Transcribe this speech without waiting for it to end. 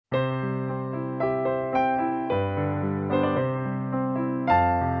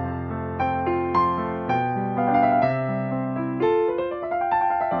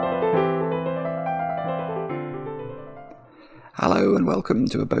Hello and welcome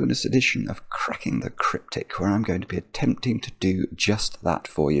to a bonus edition of Cracking the Cryptic, where I'm going to be attempting to do just that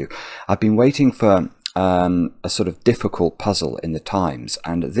for you. I've been waiting for a sort of difficult puzzle in the Times,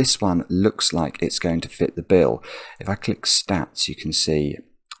 and this one looks like it's going to fit the bill. If I click stats, you can see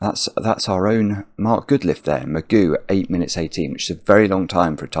that's our own Mark Goodliffe there, Magoo, 8 minutes 18, which is a very long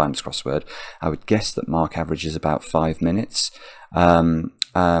time for a Times crossword. I would guess that Mark averages about 5 minutes.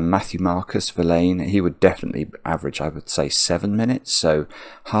 Matthew Marcus Verlaine, he would definitely average, I would say, 7 minutes, so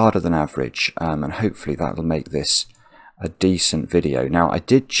harder than average, and hopefully that'll make this a decent video. Now, I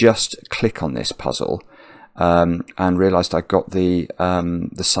did just click on this puzzle and realised I got the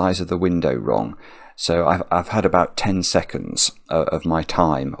size of the window wrong. So I've had about 10 seconds of my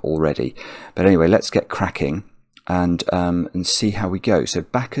time already. But anyway, let's get cracking and see how we go. So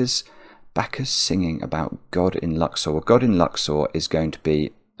Bacchus singing about God in Luxor. Well, God in Luxor is going to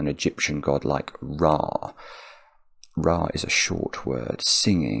be an Egyptian god like Ra. Ra is a short word.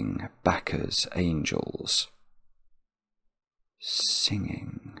 Singing, Bacchus, angels.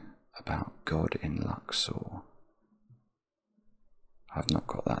 Singing about God in Luxor. I've not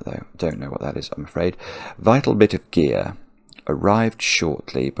got that though. Don't know what that is, I'm afraid. Vital bit of gear. Arrived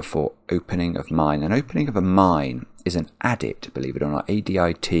shortly before opening of mine. An opening of a mine is an adit, believe it or not.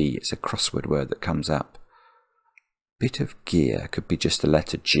 A-D-I-T. It's a crossword word that comes up. Bit of gear could be just the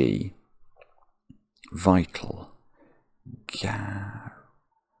letter G. Vital. I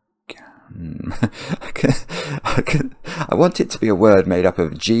want it to be a word made up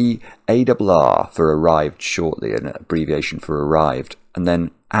of G-A-R-R for arrived shortly, an abbreviation for arrived, and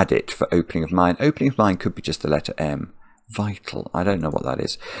then adit for opening of mine. Opening of mine could be just the letter M. Vital. I don't know what that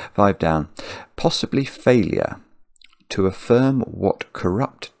is. 5 down. Possibly failure to affirm what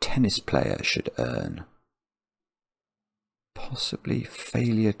corrupt tennis player should earn. Possibly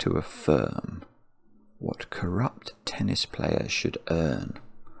failure to affirm what corrupt tennis player should earn.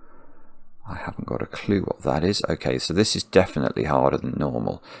 I haven't got a clue what that is. Okay, so this is definitely harder than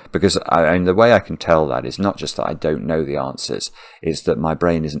normal, because the way I can tell that is not just that I don't know the answers, it's that my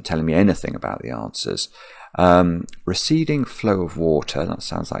brain isn't telling me anything about the answers. Receding flow of water, that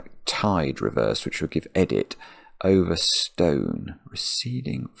sounds like tide reverse, which would give edit. Over stone.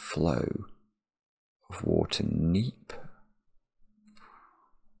 Receding flow of water. Neap.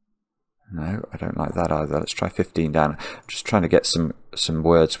 No, I don't like that either. Let's try 15 down. I'm just trying to get some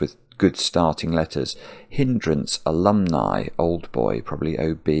words with good starting letters. Hindrance, alumni, old boy, probably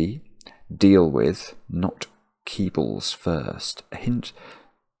OB. Deal with, not Keebles first. A hint.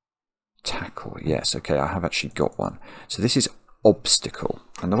 Tackle, yes, okay, I have actually got one. So this is obstacle,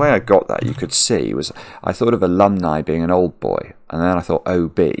 and the way I got that, you could see, was I thought of alumni being an old boy, and then I thought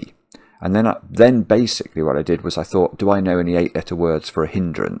OB, and then basically what I did was I thought, do I know any 8-letter words for a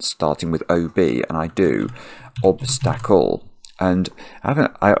hindrance starting with OB? And I do. Obstacle. And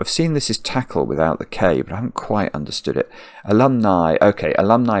I've seen this is tackle without the K, but I haven't quite understood it. Alumni, okay,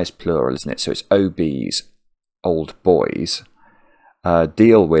 alumni is plural, isn't it? So it's OBs, old boys.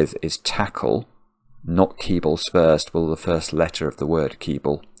 Deal with is tackle, not Keebles first. Well, the first letter of the word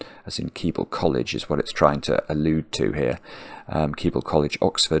Keble, as in Keble College, is what it's trying to allude to here. Keble College,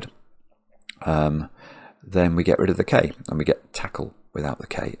 Oxford. Then we get rid of the K, and we get tackle without the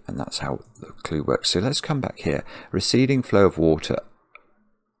K, and that's how the clue works. So let's come back here. Receding flow of water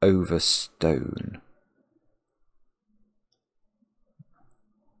over stone.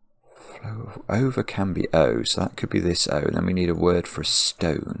 Over can be O, so that could be this O, and then we need a word for a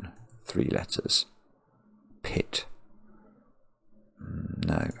stone. 3 letters. Pit.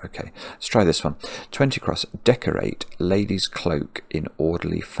 No, okay. Let's try this one. 20 cross. Decorate lady's cloak in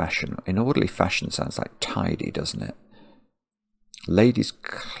orderly fashion. In orderly fashion sounds like tidy, doesn't it? Lady's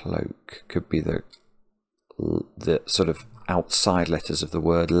cloak could be the sort of outside letters of the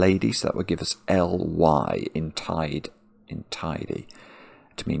word lady, so that would give us L-Y in tidy.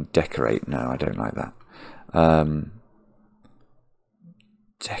 To mean decorate. No, I don't like that.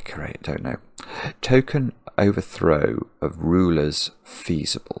 Decorate, don't know. Token overthrow of rulers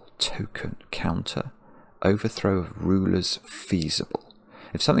feasible. Token, counter, overthrow of rulers feasible.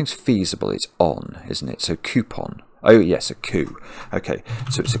 If something's feasible, it's on, isn't it? So coupon. Oh yes, a coup. Okay,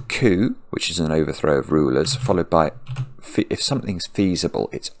 so it's a coup, which is an overthrow of rulers, followed by, if something's feasible,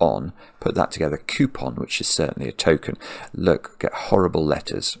 it's on. Put that together, coupon, which is certainly a token. Look, get horrible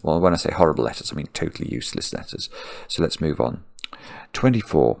letters. Well, when I say horrible letters, I mean totally useless letters. So let's move on.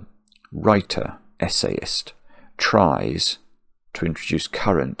 24. Writer, essayist, tries to introduce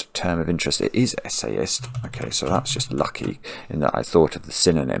current term of interest. It is essayist. Okay, so that's just lucky in that I thought of the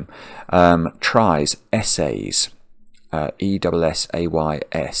synonym. Tries, essays.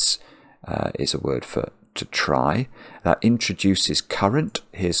 E-S-S-A-Y-S is a word for to try. That introduces current.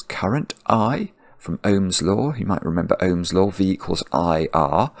 Here's current, I, from Ohm's law. You might remember Ohm's law, V equals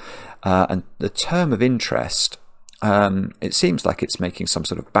IR. And the term of interest, it seems like it's making some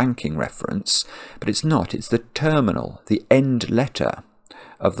sort of banking reference, but it's not. It's the terminal, the end letter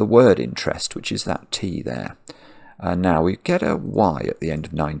of the word interest, which is that T there. Now we get a Y at the end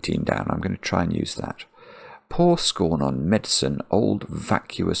of 19 down. I'm going to try and use that. Pour scorn on medicine, old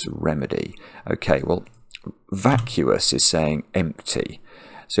vacuous remedy. Okay, well, vacuous is saying empty.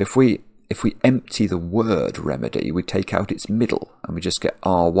 So if we empty the word remedy, we take out its middle and we just get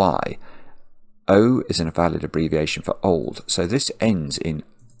RY. O is a valid abbreviation for old. So this ends in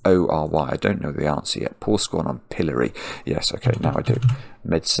ORY. I don't know the answer yet. Pour scorn on pillory. Yes, okay, now I do.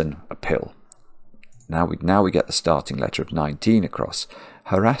 Medicine, a pill. Now we get the starting letter of 19 across.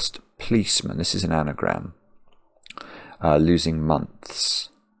 Harassed policeman. This is an anagram. Losing months.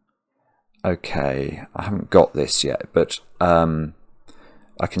 Okay, I haven't got this yet, but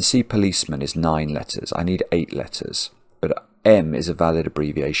I can see policeman is 9 letters. I need 8 letters, but M is a valid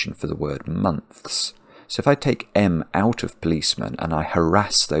abbreviation for the word months. So if I take M out of policeman and I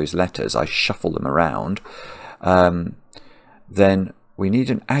harass those letters, I shuffle them around, then we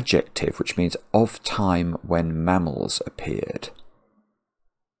need an adjective, which means of time when mammals appeared.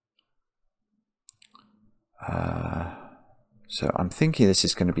 So I'm thinking this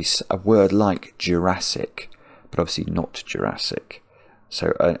is going to be a word like Jurassic, but obviously not Jurassic.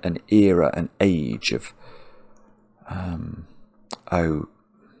 So an era, an age of,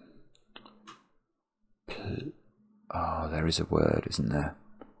 there is a word, isn't there?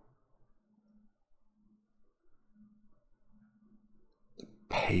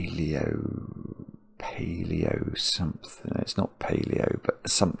 Paleo something. It's not paleo, but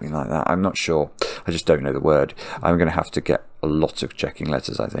something like that. I'm not sure. I just don't know the word. I'm going to have to get a lot of checking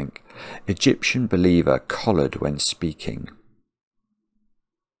letters, I think. Egyptian believer collared when speaking.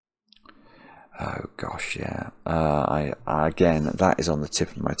 Oh gosh, yeah. Again, that is on the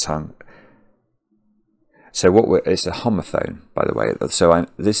tip of my tongue. So it's a homophone, by the way. So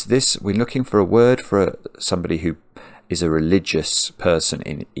we're looking for a word for somebody who is a religious person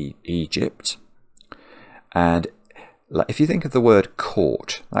in Egypt. And if you think of the word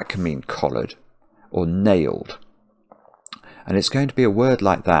caught, that can mean collared or nailed. And it's going to be a word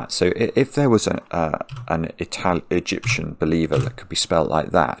like that. So if there was an Egyptian believer that could be spelt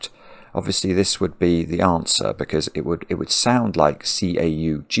like that, obviously this would be the answer, because it would sound like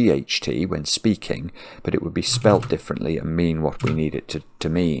C-A-U-G-H-T when speaking, but it would be spelt differently and mean what we need it to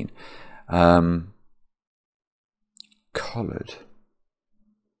mean. Collared.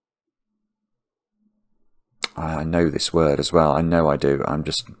 I know this word as well. I know I do. I'm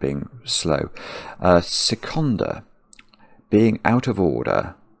just being slow. Seconder. Being out of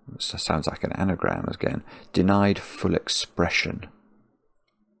order. Sounds like an anagram again. Denied full expression.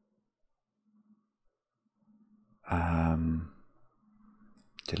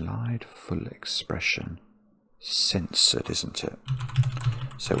 Denied full expression. Censored, isn't it?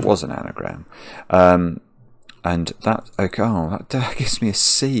 So it was an anagram. And that, okay, that gives me a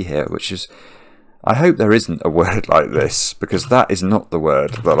C here, which is, I hope there isn't a word like this, because that is not the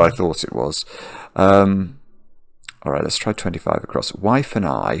word that I thought it was. All right, let's try 25 across. Wife and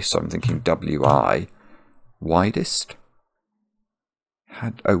I, so I'm thinking W-I. Widest?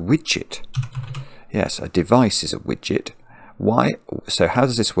 Widget. Yes, a device is a widget. So how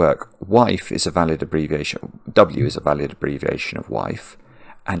does this work? Wife is a valid abbreviation. W is a valid abbreviation of wife.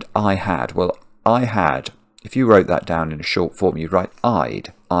 And I had. Well, I had, if you wrote that down in a short form, you'd write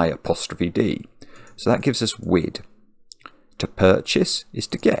I'd, I''D. So that gives us wid. To purchase is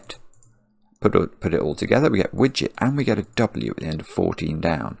to get. Put it all together, we get widget, and we get a W at the end of 14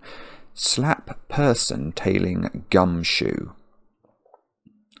 down. Slap person tailing gumshoe.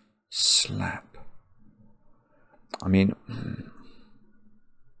 Slap. I mean,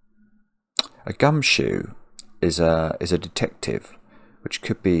 a gumshoe is a detective, which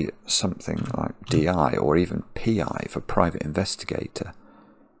could be something like DI or even PI for private investigator.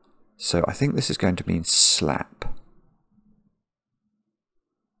 So I think this is going to mean slap.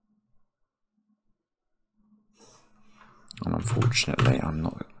 And unfortunately, I'm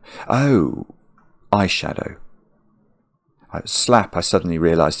not. Oh, eyeshadow. Slap, I suddenly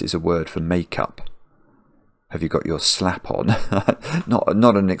realised, is a word for makeup. Have you got your slap on?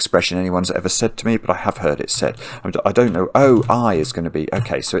 not an expression anyone's ever said to me, but I have heard it said. I don't know. Oh, I is going to be.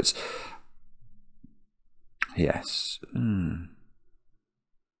 Okay, so it's. Yes.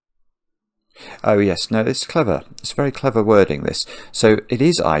 Oh, yes. No, it's clever. It's very clever wording, this. So it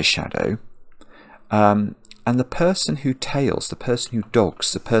is eyeshadow. And the person who tails, the person who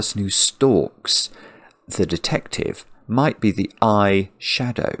dogs, the person who stalks, the detective might be the eye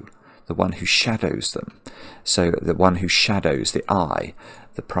shadow, the one who shadows them. So the one who shadows the eye,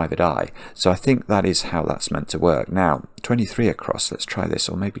 the private eye. So I think that is how that's meant to work. Now, 23 across, let's try this,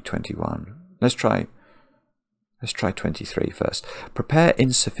 or maybe 21. Let's try 23 first. Prepare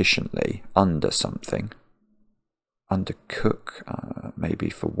insufficiently under something. Under cook, maybe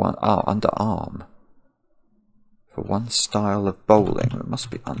for one, under arm. For one style of bowling, it must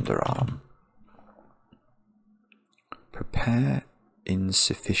be underarm. Prepare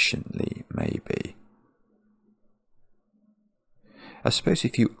insufficiently, maybe. I suppose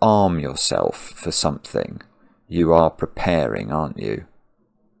if you arm yourself for something, you are preparing, aren't you?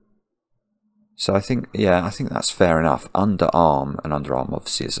 So I think, yeah, I think that's fair enough. Underarm, and underarm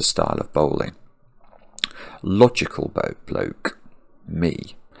obviously is a style of bowling. Logical bloke,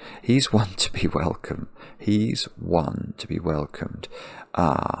 me. He's one to be welcome. He's one to be welcomed.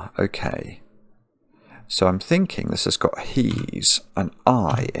 Ah, okay. So I'm thinking this has got he's and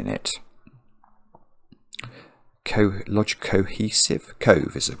I in it. Cohesive.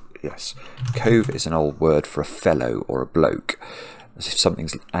 Cove is a, yes. Cove is an old word for a fellow or a bloke. As if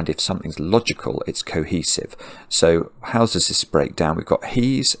something's, and if something's logical, it's cohesive. So how does this break down? We've got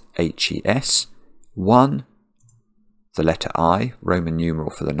he's, H-E-S, one, the letter I, Roman numeral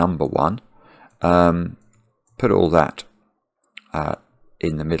for the number 1. Put all that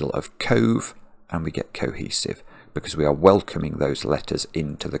in the middle of cove, and we get cohesive, because we are welcoming those letters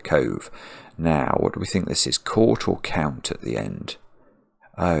into the cove. Now, what do we think this is? Court or count at the end?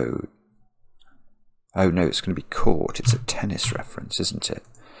 Oh no, it's going to be court. It's a tennis reference, isn't it?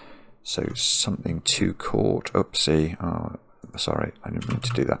 So something to court. Oopsie. Oh, sorry, I didn't mean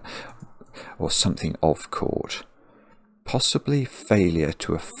to do that. Or something of court. Possibly failure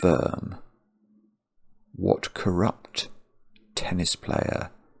to affirm. What corrupt tennis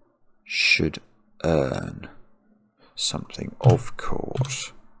player should earn? Something of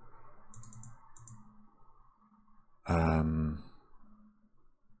court.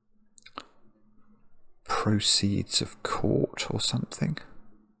 Proceeds of court or something.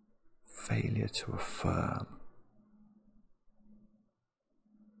 Failure to affirm.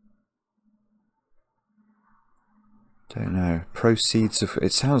 Don't know. Proceeds of,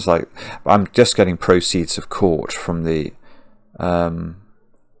 it sounds like, I'm just getting proceeds of court from the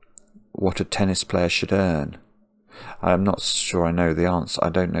what a tennis player should earn. I'm not sure I know the answer. I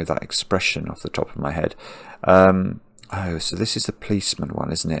don't know that expression off the top of my head. Oh, so this is the policeman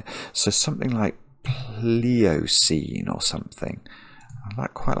one, isn't it? So something like Pliocene or something. I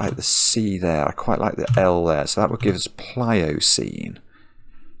quite like the C there. I quite like the L there. So that would give us Pliocene.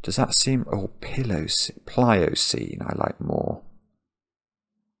 Does that seem... or Pliocene I like more.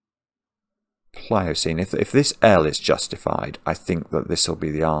 Pliocene. If this L is justified, I think that this will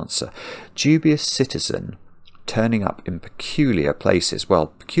be the answer. Dubious citizen turning up in peculiar places. Well,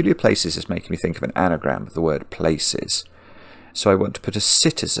 peculiar places is making me think of an anagram of the word places. So I want to put a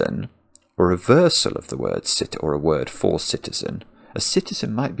citizen, or a reversal of the word sit, or a word for citizen. A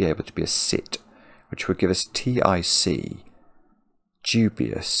citizen might be able to be a sit, which would give us T-I-C.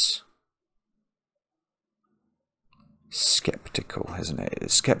 Dubious. Skeptical, isn't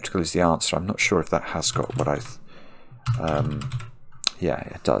it? Skeptical is the answer. I'm not sure if that has got what I... yeah,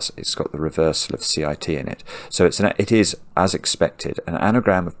 it does. It's got the reversal of CIT in it. So it is, as expected, an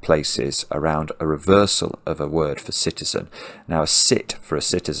anagram of places around a reversal of a word for citizen. Now, a sit for a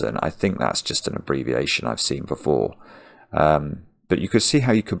citizen, I think that's just an abbreviation I've seen before. But you could see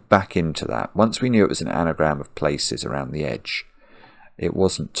how you could back into that. Once we knew it was an anagram of places around the edge, it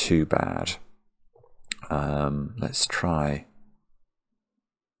wasn't too bad. Let's try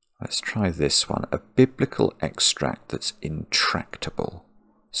this one. A biblical extract that's intractable.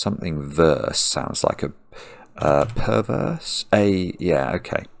 Something verse sounds like a perverse. Yeah,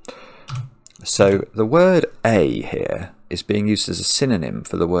 okay. So the word a here is being used as a synonym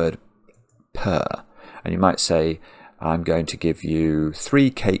for the word per. And you might say, I'm going to give you 3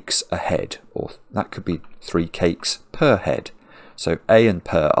 cakes a head, or that could be 3 cakes per head. So a and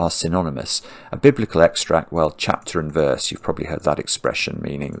per are synonymous. A biblical extract, well, chapter and verse, you've probably heard that expression,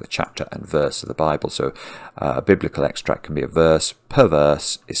 meaning the chapter and verse of the Bible. So a biblical extract can be a verse. Per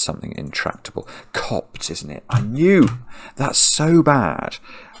verse is something intractable. Copt, isn't it? I knew! That's so bad.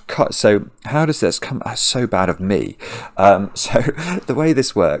 So how does this come? That's so bad of me. So the way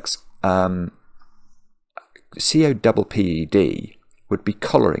this works, COPPED would be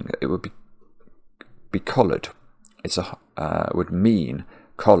collaring. It would be collared. It's a would mean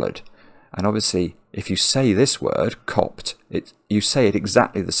collared, and obviously if you say this word copt, you say it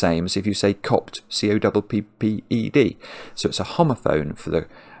exactly the same as if you say copt, COPPED. So it's a homophone for the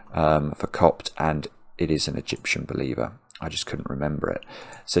for copt, and it is an Egyptian believer. I just couldn't remember it.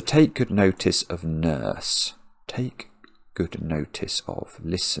 So take good notice of nurse. Take good notice of,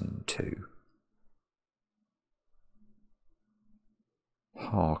 listen to.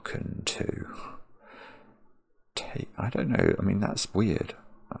 Hearken to. Take, I don't know, I mean that's weird.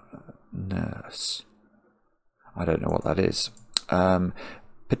 Nurse. I don't know what that is.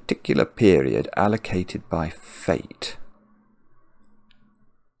 Particular period allocated by fate.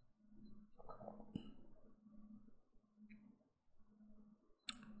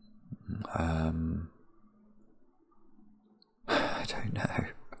 I don't know.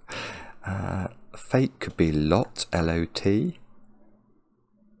 Fate could be lot, L-O-T.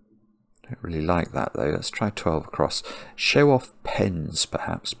 Don't really like that though. Let's try 12 across. Show off pens,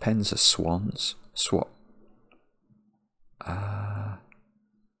 perhaps. Pens are swans. Swat.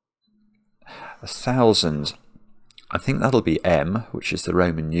 1,000. I think that'll be M, which is the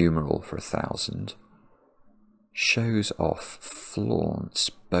Roman numeral for 1,000. Shows off, flaunts,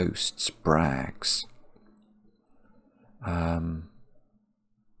 boasts, brags.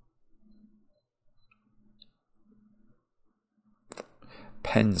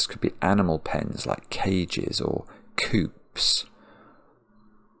 Pens could be animal pens like cages or coops.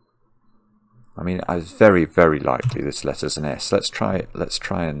 I mean, it's very, very likely this letter's an S. Let's try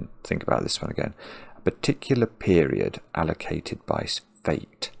and think about this one again. A particular period allocated by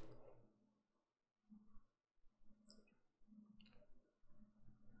fate.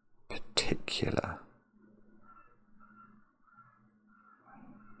 Particular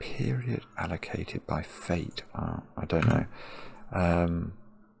period allocated by fate. Oh, I don't know.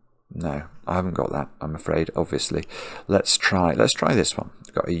 No, I haven't got that, I'm afraid, obviously. Let's try this one.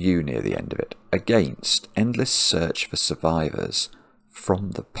 It's got a U near the end of it. Against, endless search for survivors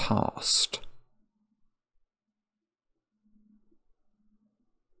from the past.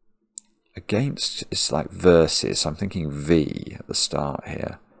 Against is like versus. I'm thinking V at the start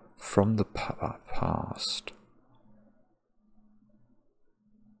here. From the past.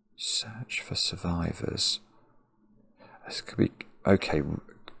 Search for survivors. This could be...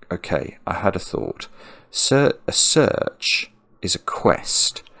 Okay, I had a thought. A search is a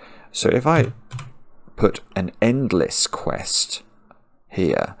quest. So if I put an endless quest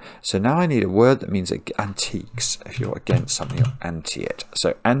here, so now I need a word that means antiques. If you're against something, you're anti it.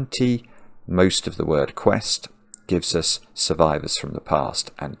 So anti, most of the word quest, gives us survivors from the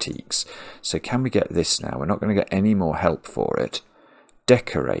past, antiques. So can we get this now? We're not going to get any more help for it.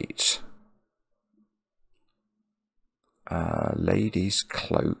 Decorate. Lady's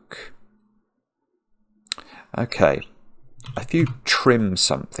cloak. Okay, if you trim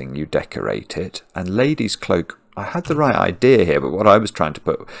something, you decorate it. And lady's cloak, I had the right idea here, but what I was trying to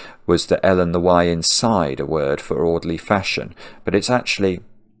put was the L and the Y inside a word for orderly fashion. But it's actually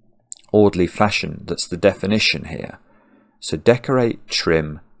orderly fashion that's the definition here. So decorate,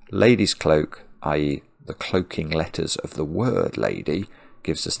 trim, lady's cloak, i.e. the cloaking letters of the word lady,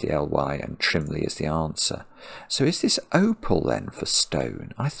 gives us the ly, and trimly is the answer. So is this opal then for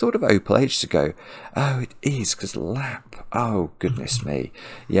stone? I thought of opal ages ago. Oh, it is, because lap. Oh, goodness me.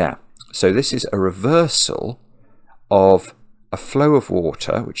 Yeah, so this is a reversal of a flow of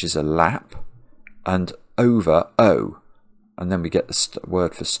water, which is a lap, and over O. And then we get the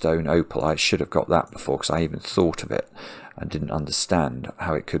word for stone, opal. I should have got that before, because I even thought of it and didn't understand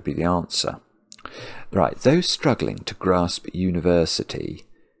how it could be the answer. Right, those struggling to grasp university,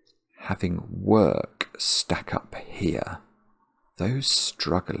 having work stack up here. Those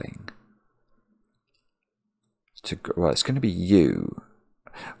struggling to, well, it's going to be you.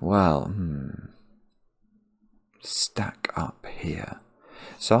 Well, stack up here.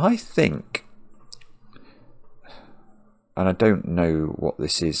 So I think, and I don't know what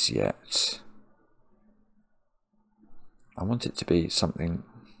this is yet. I want it to be something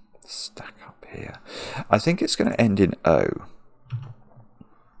stack up here. I think it's going to end in O.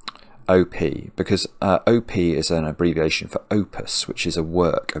 OP, because OP is an abbreviation for opus, which is a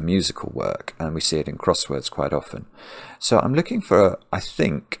work, a musical work, and we see it in crosswords quite often. So I'm looking for, I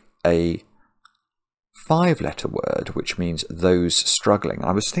think, a 5-letter word, which means those struggling.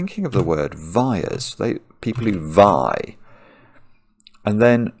 I was thinking of the word viers, people who vie. And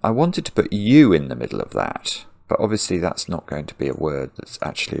then I wanted to put you in the middle of that, but obviously that's not going to be a word that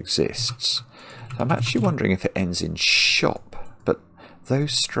actually exists. So I'm actually wondering if it ends in shop, but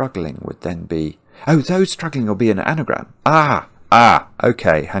those struggling would then be... Oh, those struggling will be an anagram.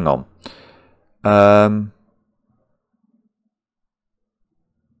 Okay, hang on.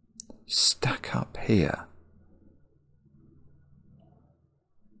 Stack up here.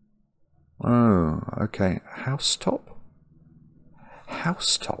 Oh, okay. Housetop?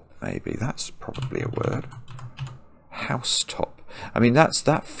 housetop, maybe. That's probably a word. Housetop. I mean,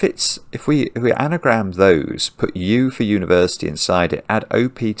 that fits. If we anagram those, put U for university inside it, add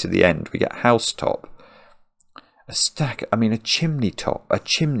OP to the end, we get housetop. A stack, I mean a chimney top. A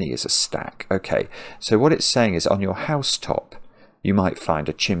chimney is a stack. Okay, so what it's saying is on your housetop you might find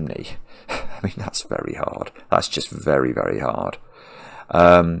a chimney. I mean, that's very hard. That's just very, very hard.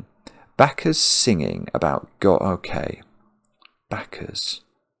 Backers singing about God. Okay, backers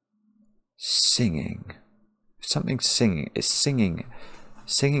singing. Something singing is singing.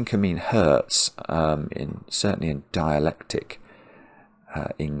 Singing can mean hurts. Certainly in dialectic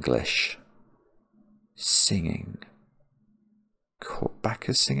English. Singing.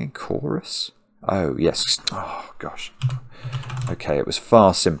 Backers singing chorus. Oh yes. Oh gosh. Okay, it was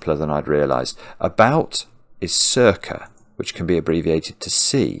far simpler than I'd realised. About is circa, which can be abbreviated to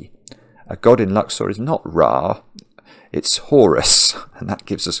C. A god in Luxor is not Ra, it's Horus, and that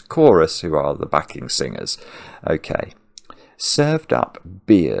gives us chorus, who are the backing singers. Okay. Served up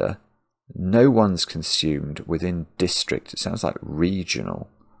beer, no one's consumed within district. It sounds like regional.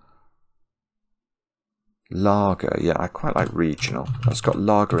 Lager, yeah, I quite like regional. It's got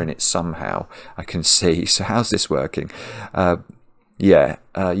lager in it somehow, I can see. So how's this working?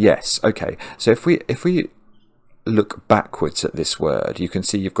 Yes, okay. So if we look backwards at this word, you can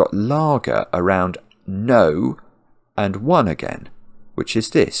see you've got lager around no and one again, which is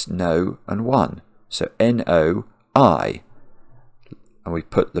this, no and one. So N-O-I. And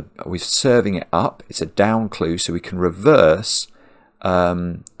we're serving it up. It's a down clue, so we can reverse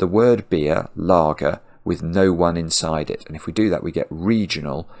the word beer, lager, with no one inside it. And if we do that, we get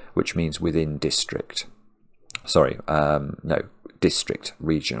regional, which means within district. Sorry, no, district,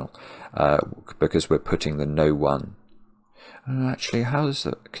 regional, because we're putting the no one. Actually, how does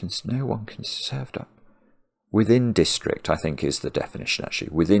no one can served up? Within district, I think, is the definition,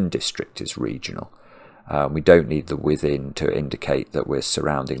 actually. Within district is regional. We don't need the within to indicate that we're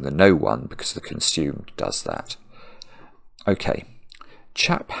surrounding the no one, because the consumed does that. Okay.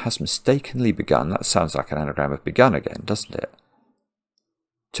 Chap has mistakenly begun. That sounds like an anagram of begun again, doesn't it?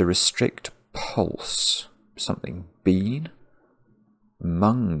 To restrict pulse. Something bean.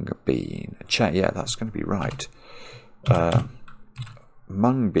 Mung bean. Yeah, that's going to be right.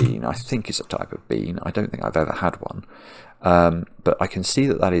 Mung bean, I think, is a type of bean. I don't think I've ever had one. But I can see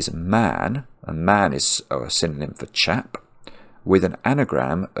that is man. And man is a synonym for chap, with an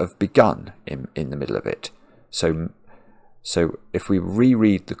anagram of begun in the middle of it. So if we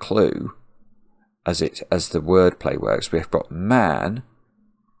reread the clue as the wordplay works, we've got man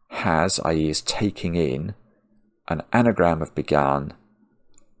has, i.e. is taking in, an anagram of begun,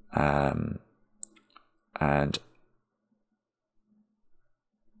 and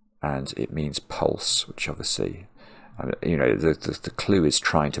it means pulse, which obviously, you know, the clue is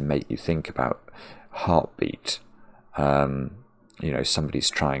trying to make you think about heartbeat. You know,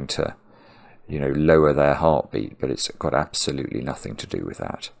 somebody's trying to, you know, lower their heartbeat, but it's got absolutely nothing to do with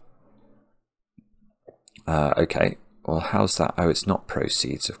that. Okay, well, how's that? Oh, it's not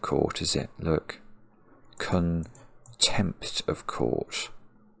proceeds of court, is it? Look, contempt of court.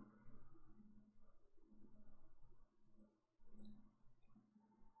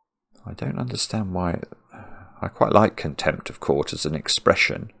 I don't understand why. I quite like contempt of court as an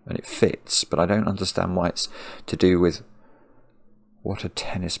expression, and it fits, but I don't understand why it's to do with what a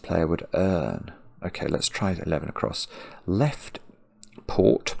tennis player would earn. Okay, let's try 11 across. Left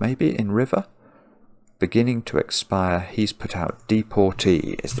port, maybe, in river. Beginning to expire, he's put out.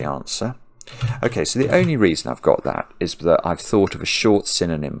 Deportee is the answer. Okay, so the only reason I've got that is that I've thought of a short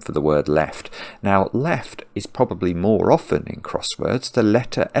synonym for the word left. Now, left is probably more often in crosswords the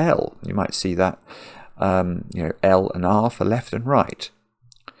letter L. You might see that, you know, L and R for left and right.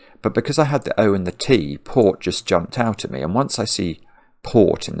 But because I had the O and the T, port just jumped out at me. And once I see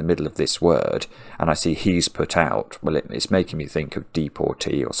port in the middle of this word, and I see he's put out, well, it's making me think of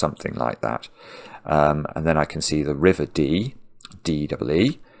deportee or something like that. And then I can see the river D,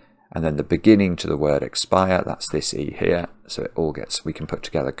 D-double-E, and then the beginning to the word expire, that's this E here. So it all gets, we can put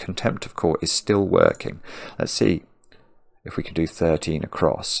together. Contempt of court is still working. Let's see if we can do 13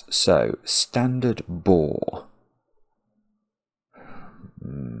 across. So, standard bore.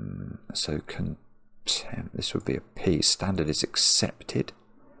 So contempt, this would be a P. Standard is accepted.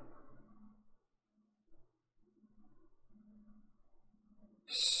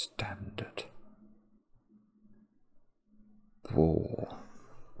 Standard. Bore.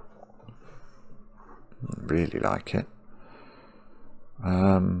 Really like it.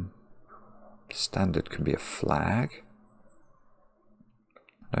 Standard can be a flag.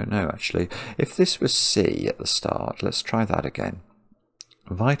 No, actually. If this was C at the start, let's try that again.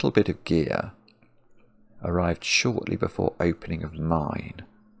 Vital bit of gear. Arrived shortly before opening of mine.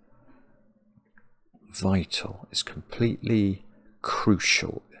 Vital is completely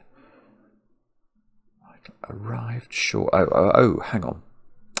crucial. Arrived short. Oh, hang on.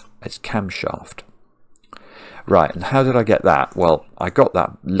 It's camshaft. Right, and how did I get that? Well, I got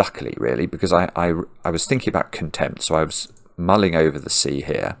that luckily, really, because I was thinking about contempt, so I was mulling over the C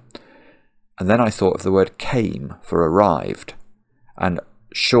here. And then I thought of the word came for arrived. And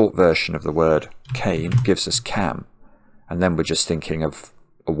short version of the word came gives us cam. And then we're just thinking of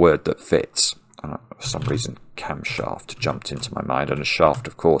a word that fits. For some reason, camshaft jumped into my mind. And a shaft,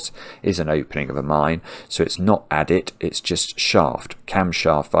 of course, is an opening of a mine. So it's not adit, it's just shaft.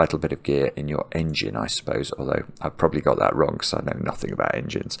 Camshaft, vital bit of gear in your engine, I suppose. Although I've probably got that wrong because I know nothing about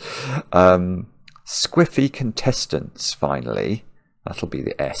engines. Squiffy contestants, finally. That'll be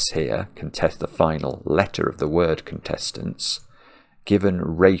the S here. Contest the final letter of the word contestants. Given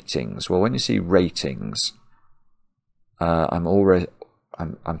ratings. Well, when you see ratings,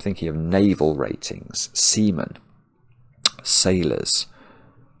 I'm thinking of naval ratings, seamen, sailors.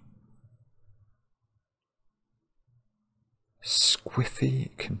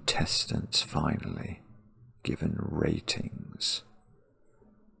 Squiffy contestants, finally. Given ratings.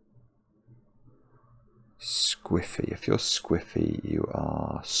 Squiffy. If you're squiffy, you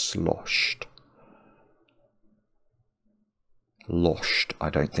are sloshed. Loshed, I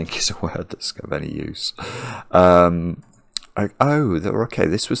don't think is a word that's of any use. Okay,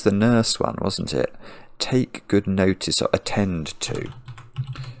 this was the nurse one, wasn't it? Take good notice or attend to.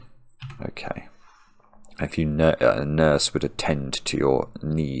 Okay. If you a nurse would attend to your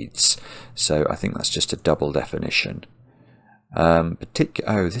needs. So I think that's just a double definition.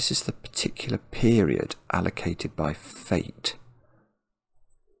 This is the particular period allocated by fate.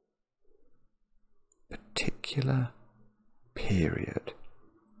 Particular period.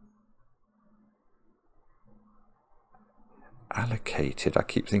 Allocated. I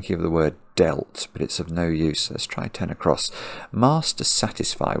keep thinking of the word dealt, but it's of no use. Let's try 10 across. Master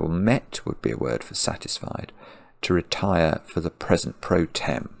satisfy. Well, met would be a word for satisfied. To retire for the present pro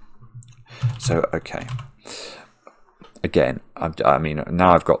tem. So, okay. Again, I mean,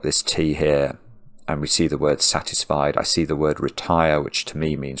 now I've got this T here, and we see the word satisfied. I see the word retire, which to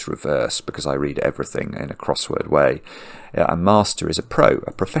me means reverse, because I read everything in a crossword way. A master is a pro,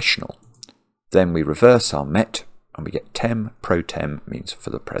 a professional. Then we reverse our met, and we get tem. Pro tem means for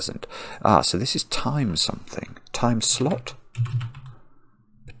the present. So this is time something. Time slot.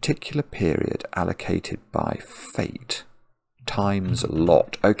 Particular period allocated by fate. Times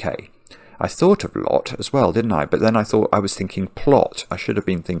lot. Okay. I thought of lot as well, didn't I? But then I thought I was thinking plot. I should have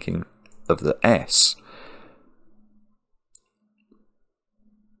been thinking of the S.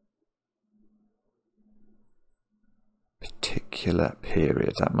 Particular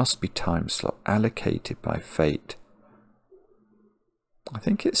period. That must be time slot. Allocated by fate. I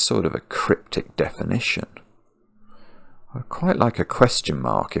think it's sort of a cryptic definition. I quite like a question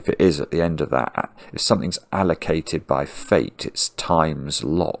mark if it is at the end of that. If something's allocated by fate, it's times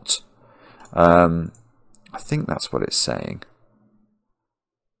lot. I think that's what it's saying.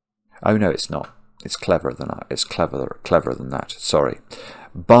 Oh no, it's not. It's cleverer than that. It's cleverer than that. Sorry.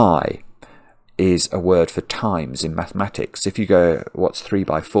 By is a word for times in mathematics. If you go, what's 3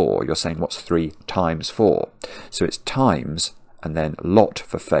 by 4? You're saying what's 3 times 4? So it's times and then lot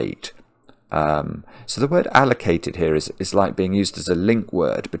for fate. So the word allocated here is like being used as a link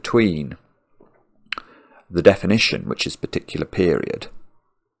word between the definition, which is particular period.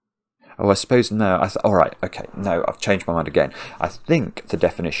 Oh, I suppose no. All right, okay. No, I've changed my mind again. I think the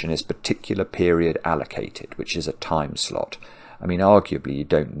definition is particular period allocated, which is a time slot. I mean, arguably, you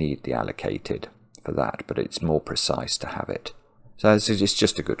don't need the allocated for that, but it's more precise to have it. So it's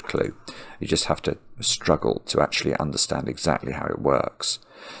just a good clue. You just have to struggle to actually understand exactly how it works.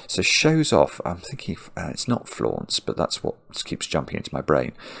 So shows off, I'm thinking it's not flaunts, but that's what keeps jumping into my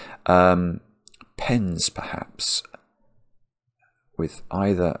brain. Pens, perhaps, with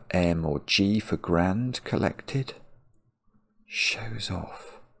either M or G for grand collected. Shows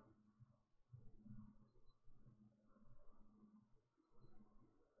off.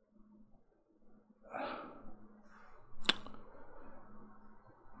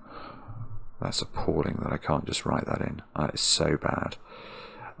 That's appalling that I can't just write that in. It's so bad.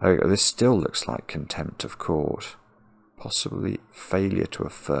 Oh, this still looks like contempt of court. Possibly failure to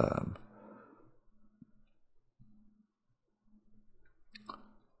affirm.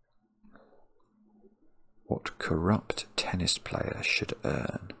 What corrupt tennis player should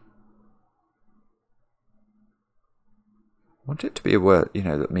earn? I want it to be a word,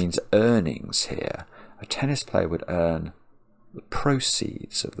 that means earnings here. A tennis player would earn the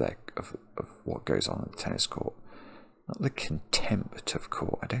proceeds of their of what goes on the tennis court, not the contempt of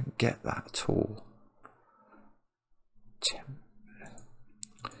court. I don't get that at all.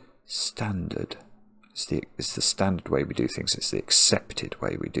 Standard. It's the standard way we do things. It's the accepted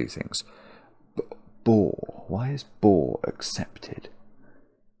way we do things. Bore. Why is bore accepted?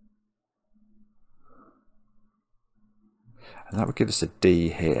 And that would give us a D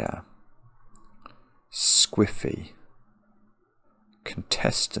here. Squiffy.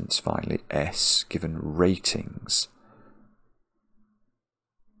 Contestants, finally, S. Given ratings.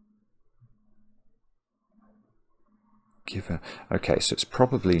 Okay, so it's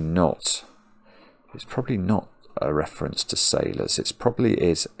probably not a reference to sailors. It's probably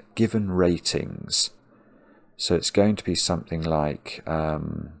is given ratings. So it's going to be something like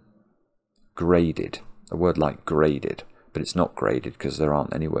graded, a word like graded, but it's not graded because there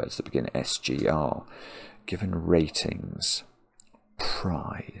aren't any words that begin SGR. Given ratings,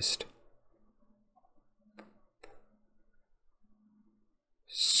 prized,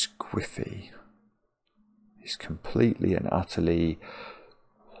 squiffy. Is completely and utterly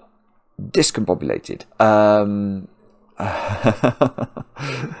discombobulated.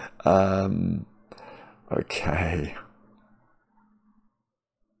 Okay.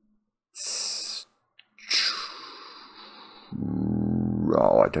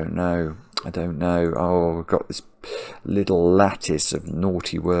 Oh, I don't know. Oh, we've got this little lattice of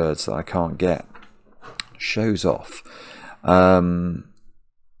naughty words that I can't get. Shows off.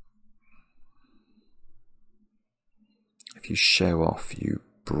 If you show off, you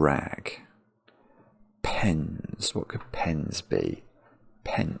brag. Pens. What could pens be?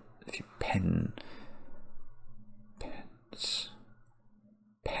 If you pens,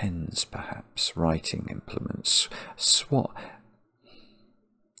 perhaps. Writing implements. So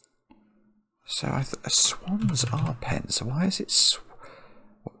swans are pens. So why is it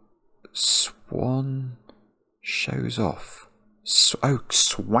swan shows off?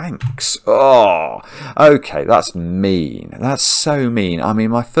 Swanks. Oh, okay, that's mean. That's so mean. I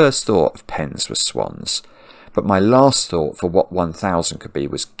mean, my first thought of pens was swans, but my last thought for what 1000 could be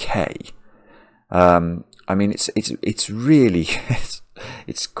was K. I mean, it's really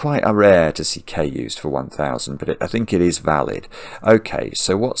it's quite rare to see K used for 1000, but I think it is valid. Okay,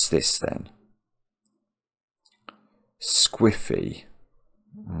 so what's this then? Squiffy.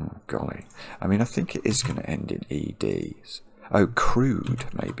 Oh golly. I mean, I think it is going to end in EDs. Oh, crude,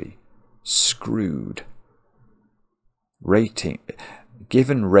 maybe. Screwed. Rating.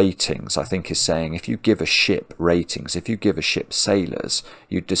 Given ratings, I think, is saying if you give a ship ratings, if you give a ship sailors,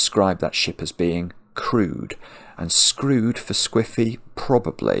 you describe that ship as being crude. And screwed for squiffy,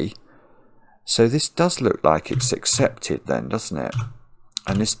 probably. So this does look like it's accepted then, doesn't it?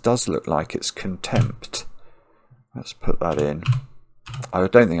 And this does look like it's contempt. Let's put that in. I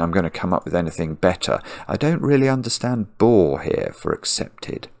don't think I'm going to come up with anything better. I don't really understand bore here for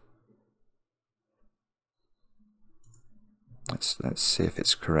accepted. Let's see if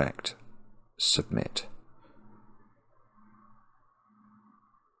it's correct. Submit.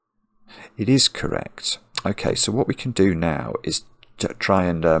 It is correct. Okay, so what we can do now is to try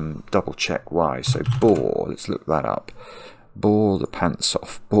and double check why. So bore, let's look that up. Bore the pants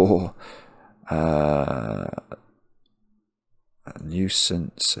off. Bore. A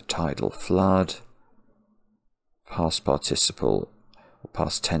nuisance, a tidal flood, past participle or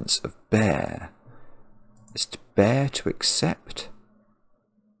past tense of bear. Is to bear to accept,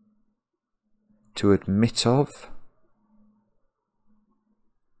 to admit of,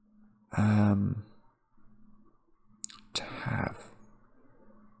 to have,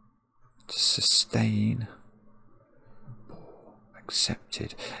 to sustain,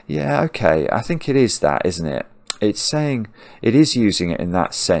 accepted. Yeah, okay, I think it is that, isn't it? It's saying, it is using it in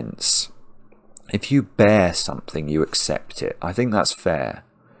that sense. If you bear something, you accept it. I think that's fair.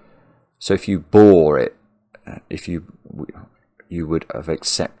 So if you bore it, if you would have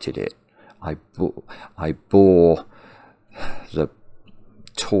accepted it. I bore the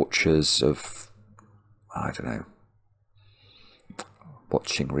tortures of, I don't know,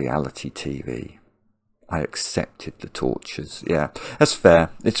 watching reality TV. I accepted the tortures. Yeah, that's fair.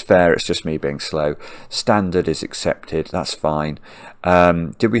 It's fair. It's just me being slow. Standard is accepted. That's fine.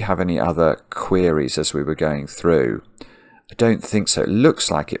 Did we have any other queries as we were going through? I don't think so. It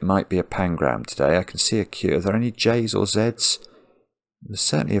looks like it might be a pangram today. I can see a Q. Are there any J's or Z's? There's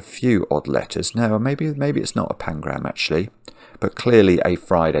certainly a few odd letters. No, maybe it's not a pangram actually, but clearly a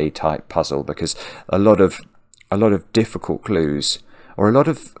Friday type puzzle because a lot of difficult clues or a lot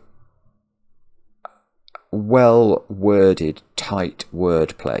of well worded tight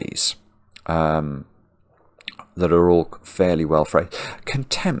word plays that that are all fairly well phrased.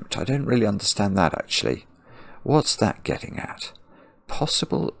 Contempt, I don't really understand that actually. What's that getting at?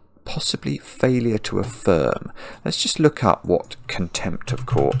 Possibly failure to affirm. Let's just look up what contempt of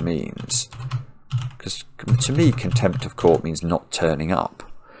court means. Because to me, contempt of court means not turning up.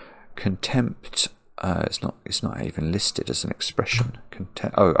 Contempt, it's not even listed as an expression.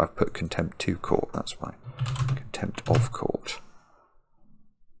 Oh, I've put contempt to court. That's why. Contempt of court.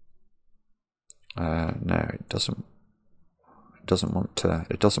 No, it doesn't. It doesn't want.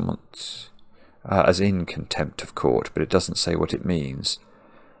 It doesn't want. As in contempt of court, but it doesn't say what it means.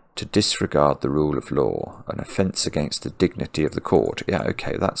 To disregard the rule of law, an offence against the dignity of the court. Yeah,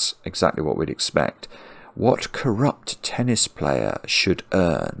 okay, that's exactly what we'd expect. What corrupt tennis player should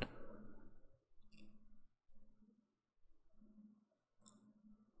earn?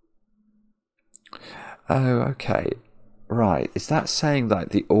 Oh, okay. Right. Is that saying that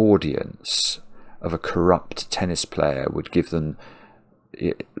the audience of a corrupt tennis player would give them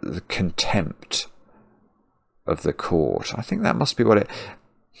the contempt of the court? I think that must be what it...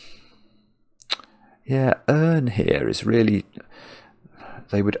 Yeah, earn here is really...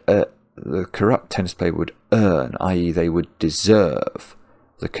 They would... the corrupt tennis player would earn, i.e. they would deserve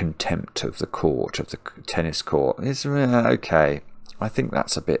the contempt of the court, of the tennis court. It's okay. I think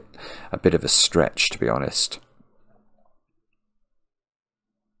that's a bit of a stretch, to be honest.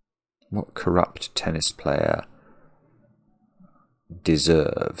 What corrupt tennis player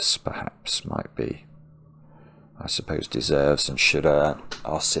deserves, perhaps, might be. I suppose deserves and should earn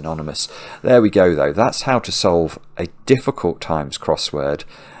are synonymous. There we go, though. That's how to solve a difficult times crossword.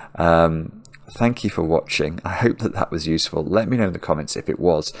 Thank you for watching. I hope that was useful. Let me know in the comments if it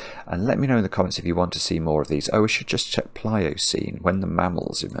was, and let me know in the comments if you want to see more of these. Oh, we should just check Pliocene, when the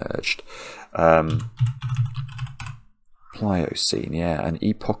mammals emerged. Pliocene, yeah, an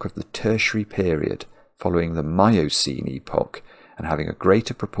epoch of the tertiary period following the Miocene epoch, and having a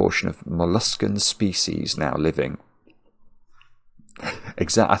greater proportion of molluscan species now living.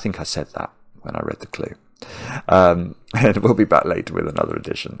 I think I said that when I read the clue. And we'll be back later with another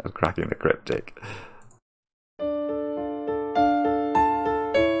edition of Cracking the Cryptic.